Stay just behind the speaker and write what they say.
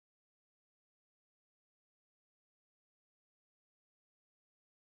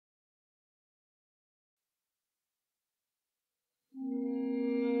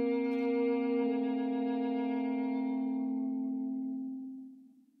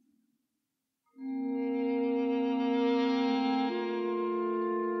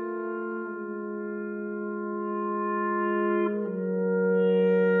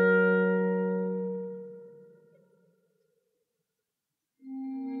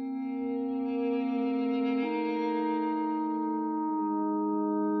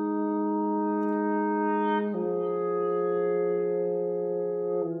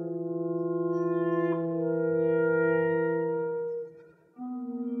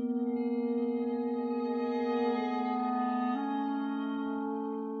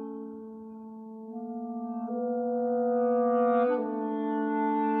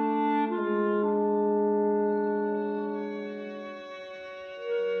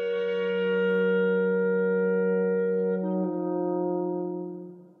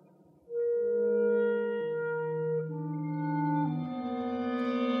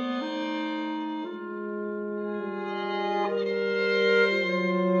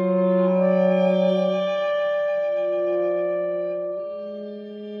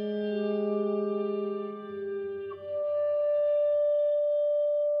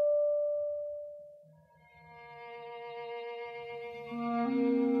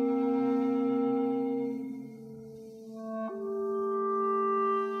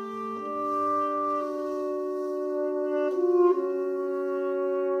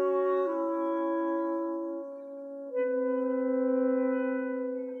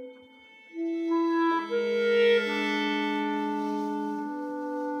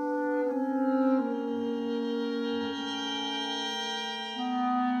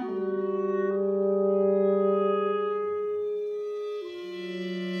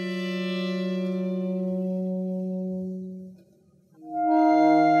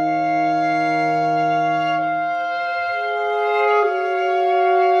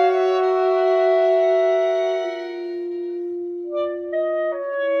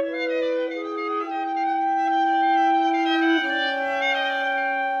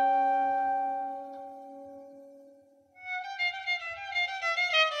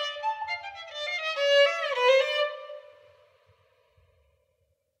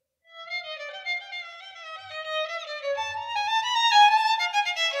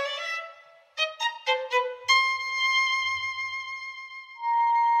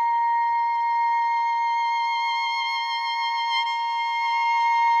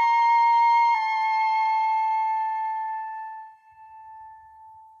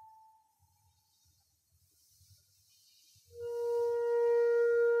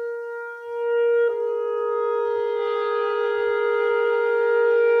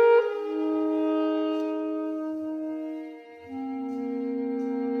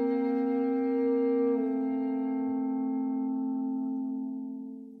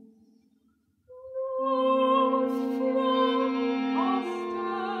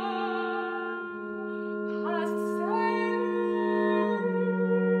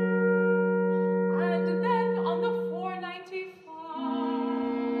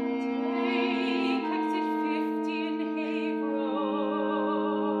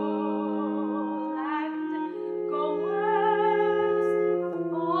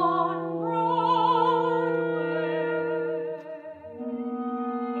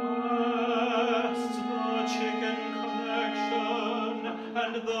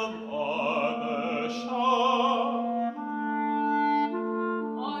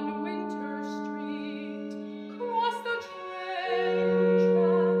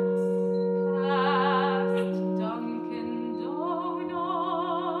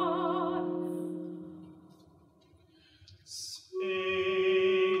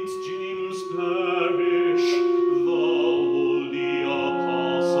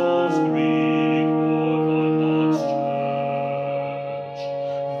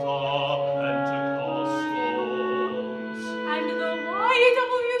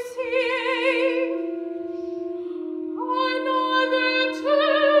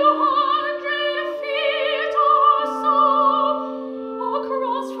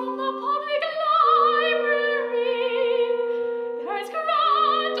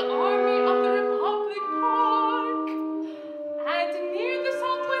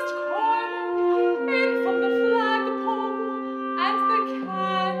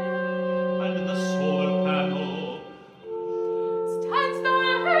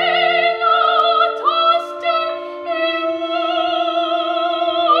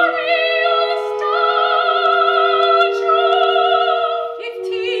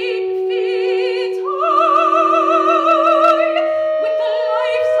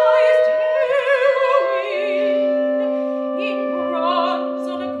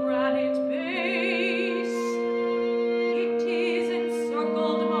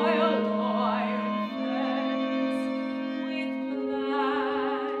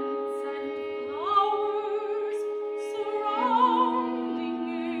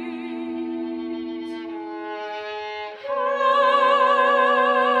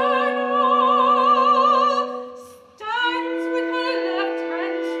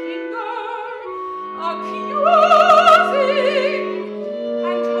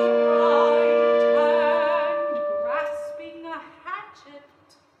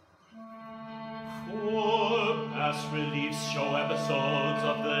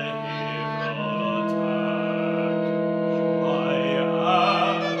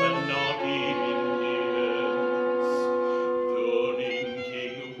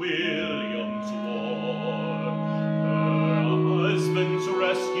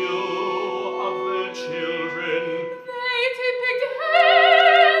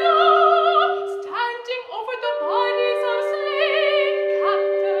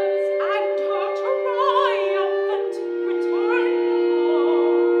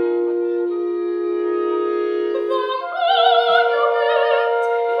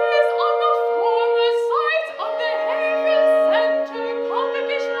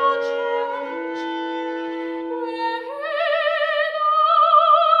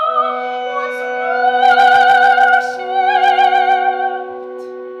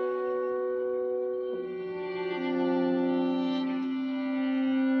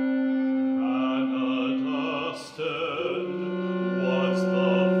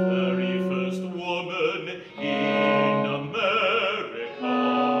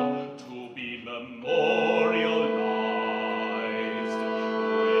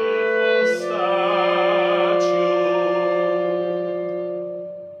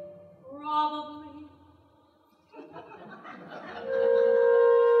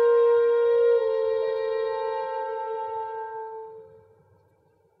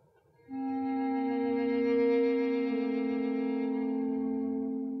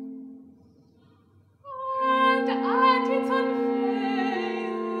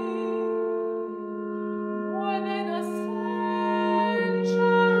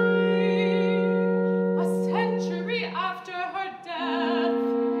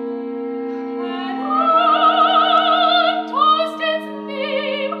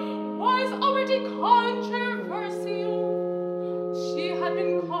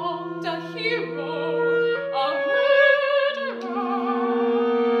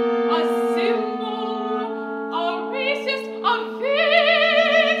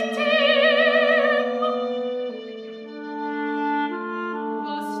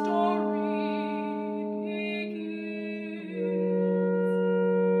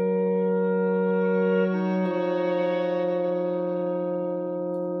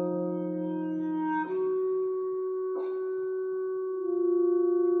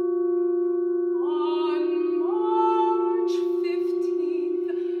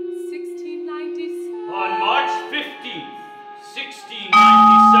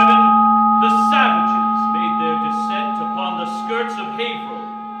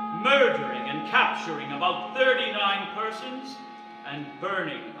capturing about 39 persons and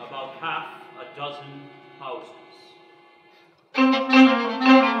burning about half a dozen houses.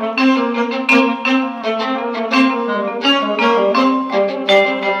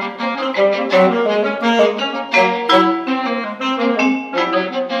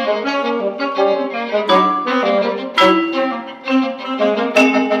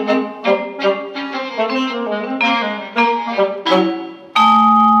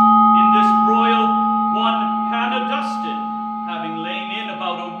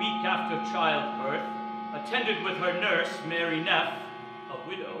 nurse, Mary Neff, a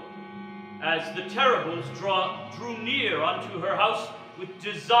widow, as the terribles drew near unto her house with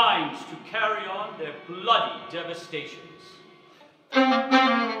designs to carry on their bloody devastations. I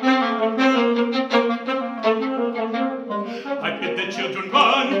bid the children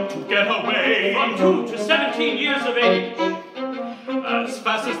run to get away, from 2 to 17 years of age, as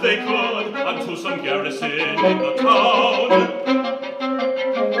fast as they could unto some garrison in the town.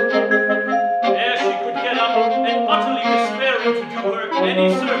 Ere she could get up, and utterly despairing to do her any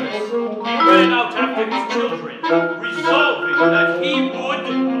service, he ran out after his children, resolving that he would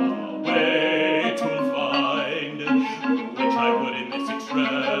a way to find, which I would in this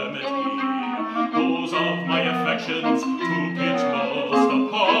extremity, those of my affections to pitch most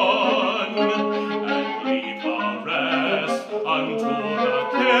upon, and leave the rest unto the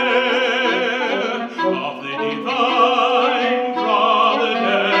care of the divine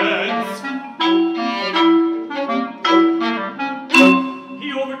providence. He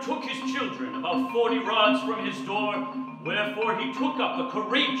overtook his children about 40 rods from his door, wherefore he took up a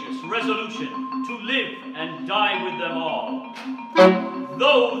courageous resolution to live and die with them all.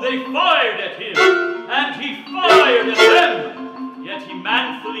 Though they fired at him, and he fired at them, yet he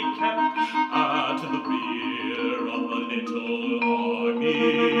manfully kept at the rear of a little army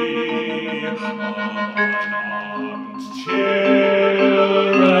of unarmed children,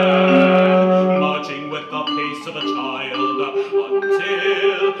 marching with the pace of a child,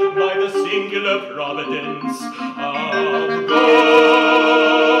 until by the singular providence of God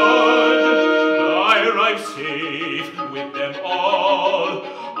I arrived safe with them all,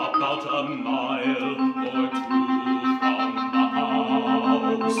 about a mile or 2 from the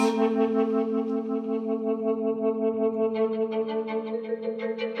house.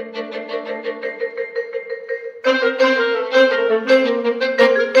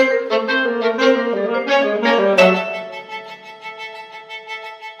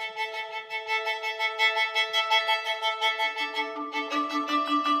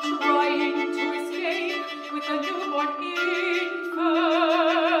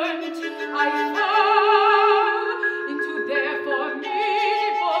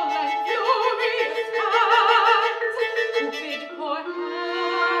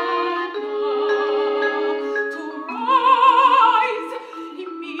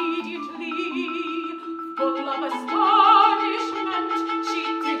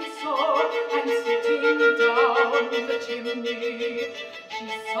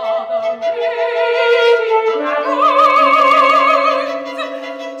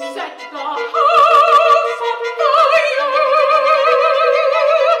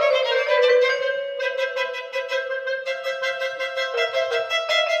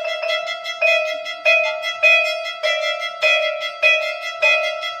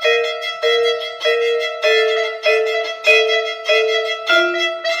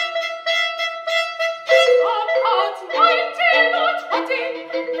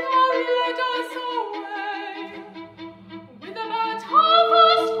 Let us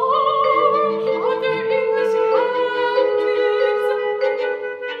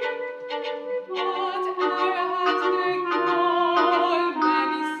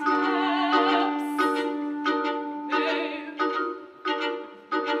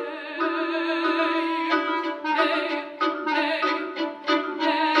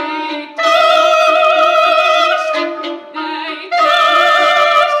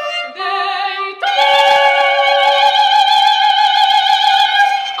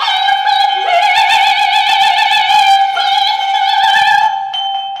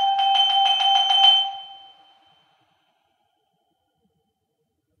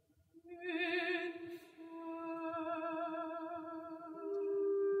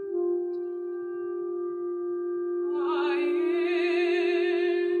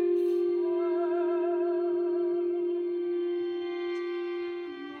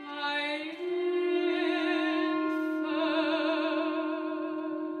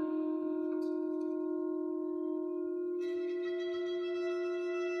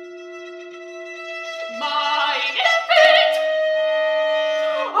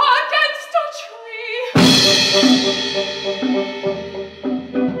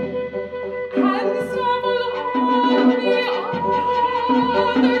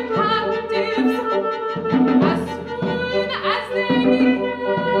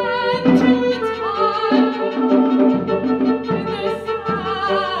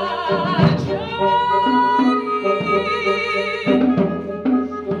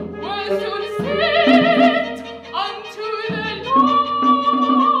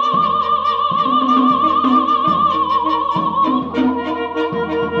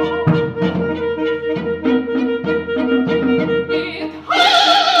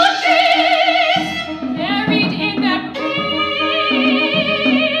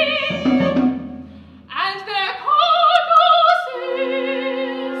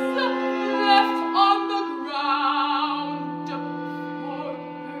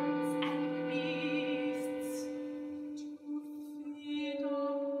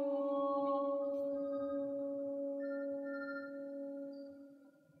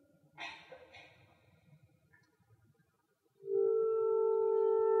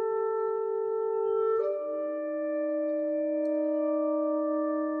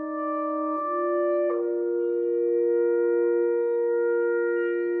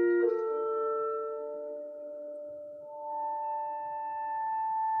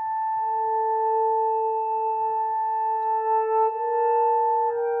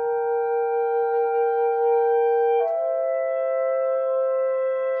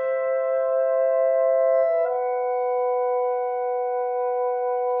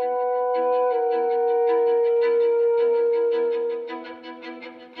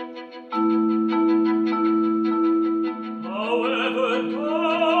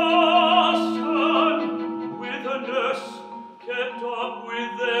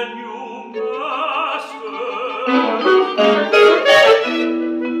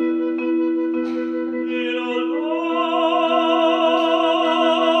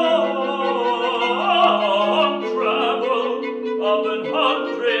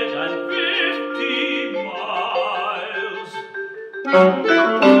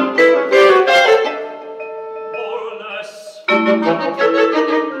More or less.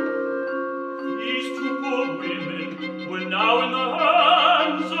 These two poor women were now in the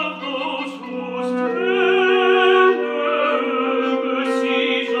hands of those whose tender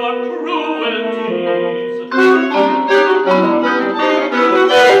mercies are cruelties.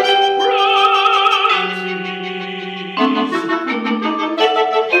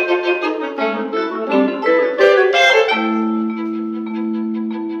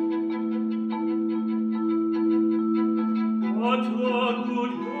 What a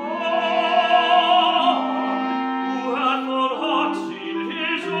good God, who hath all hearts in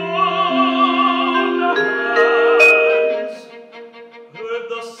his own hands, heard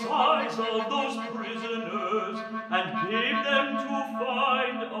the sighs of those prisoners, and gave them to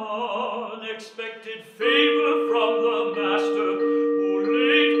find unexpected favor from the Master, who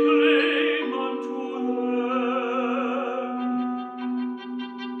laid claim unto them.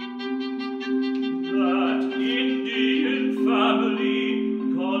 That Indian family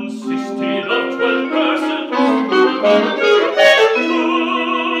consisted of 12 persons,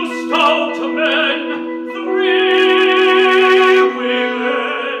 2 stout men, 3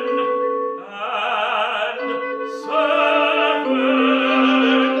 women, and 7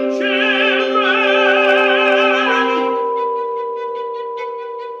 children.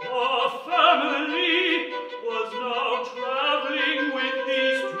 The family was now traveling with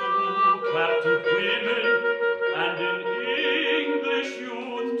these 2 captive women and an English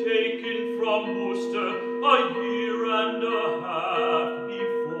youth taken from Worcester a year and a half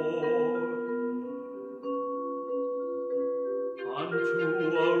before, unto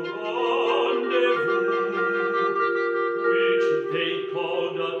a rendezvous which they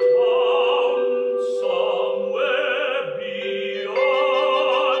called a town somewhere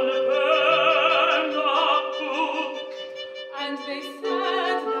beyond Pernambuco. And they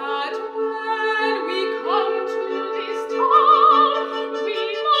said that when we come to this town, we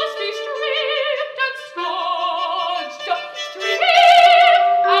must be stripped and scourged,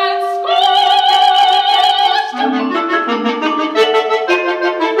 stripped and scourged.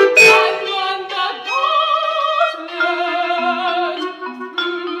 And when the gauntlet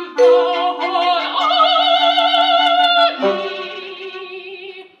through the whole army,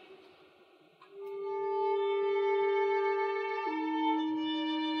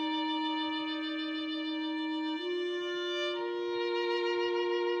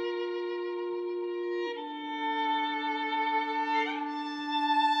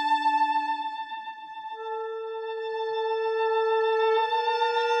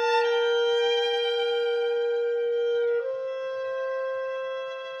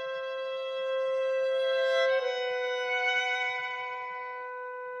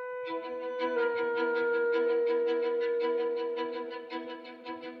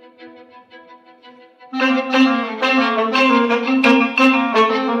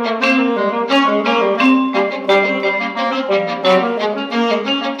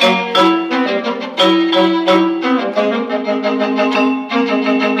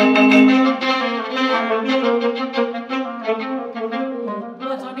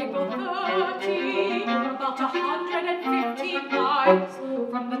 But on April 30, about 150 miles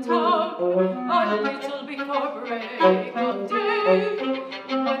from the town, a little before break of day,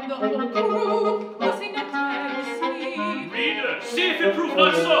 when the whole crew was in a dead sleep, Reader, see if it prove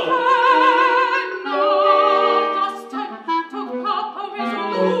not so. Hannah Duston took up a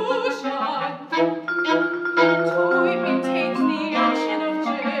resolution to imitate the action of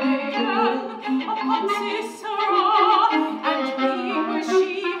Jael upon Sisera, and being where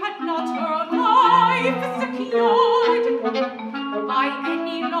she had not her life secured by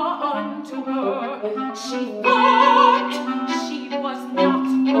any law unto her, she thought she was not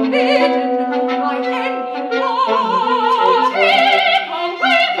forbidden by any law to take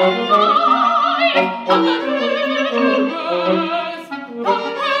away the life of the murderers,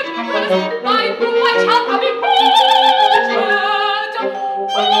 by whom I shall have been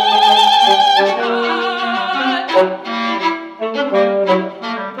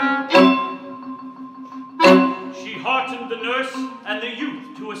She heartened the nurse and the youth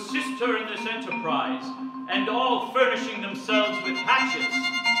to assist her in this enterprise, and all furnishing themselves with hatchets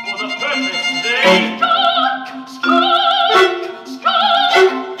for the purpose they struck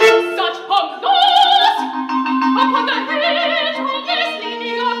such punk blows upon the head of this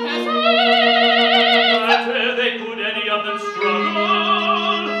leading of his head, that where they could any of them struggle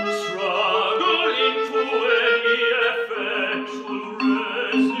into any effectual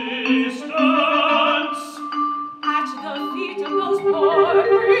resistance. at the feet of those poor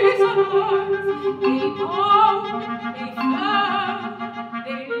prisoners they bowed, they fell,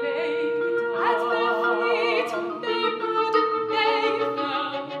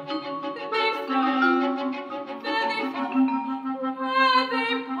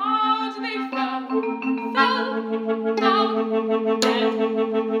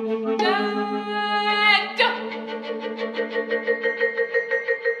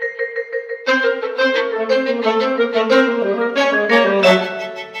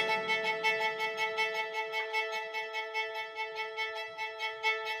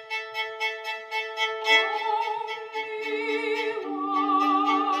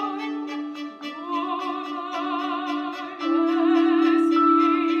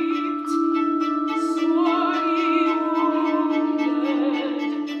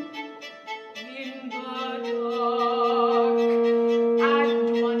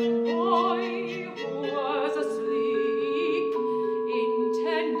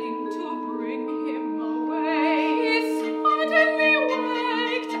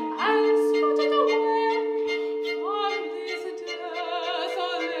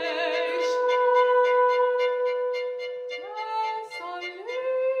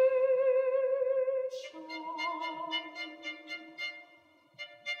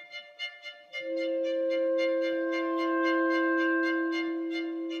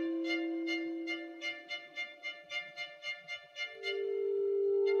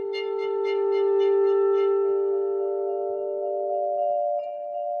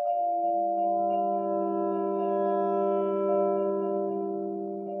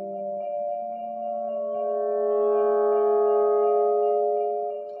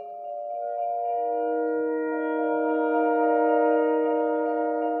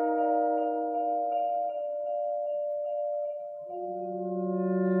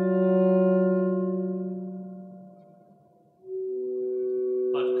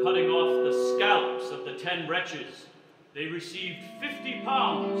 and wretches, they received 50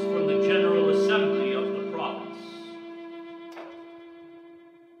 pounds from the General Assembly of the province.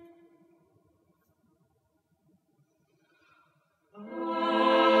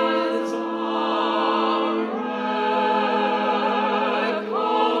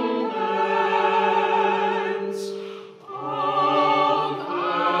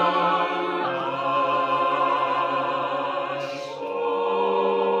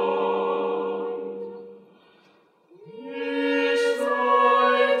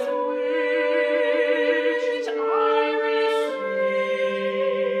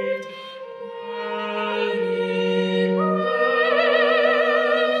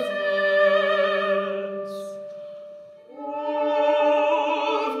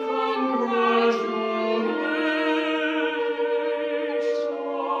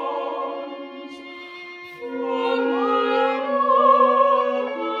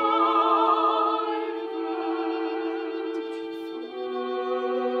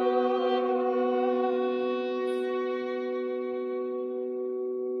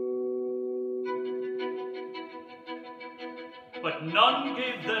 But none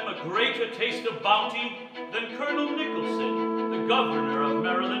gave them a greater taste of bounty than Colonel Nicholson, the governor of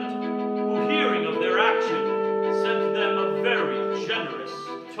Maryland